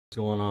What's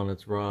going on?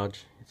 It's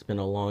Raj. It's been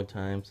a long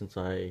time since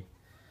I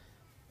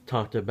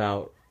talked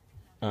about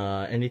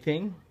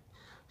anything,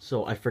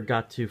 so I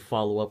forgot to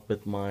follow up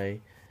with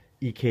my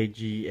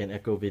EKG and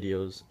echo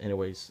videos.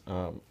 Anyways,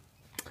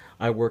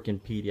 I work in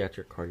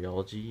pediatric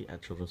cardiology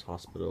at Children's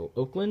Hospital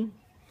Oakland,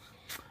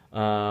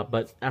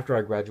 but after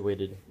I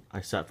graduated,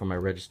 I sat for my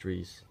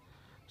registries.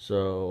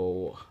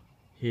 So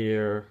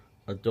here,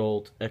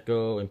 adult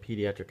echo and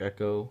pediatric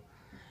echo,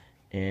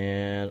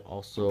 and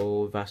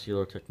also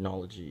vascular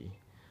technology.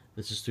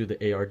 This is through the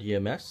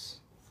ARDMS.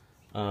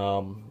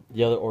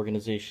 The other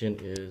organization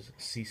is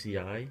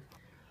CCI,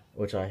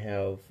 which I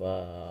have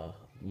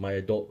my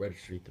adult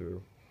registry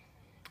through.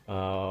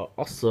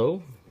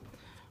 Also,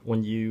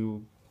 when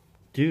you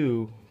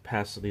do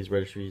pass these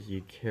registries,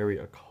 you carry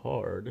a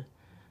card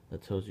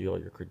that tells you all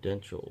your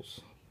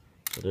credentials.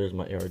 So there's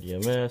my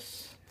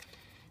ARDMS.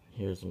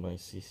 Here's my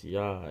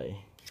CCI.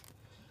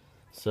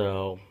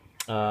 So,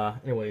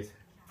 anyways,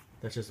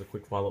 that's just a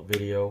quick follow-up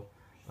video.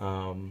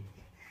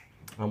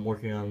 I'm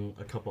working on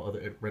a couple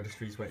other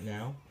registries right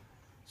now,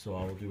 so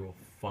I will do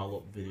a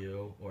follow-up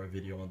video or a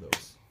video on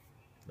those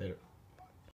later.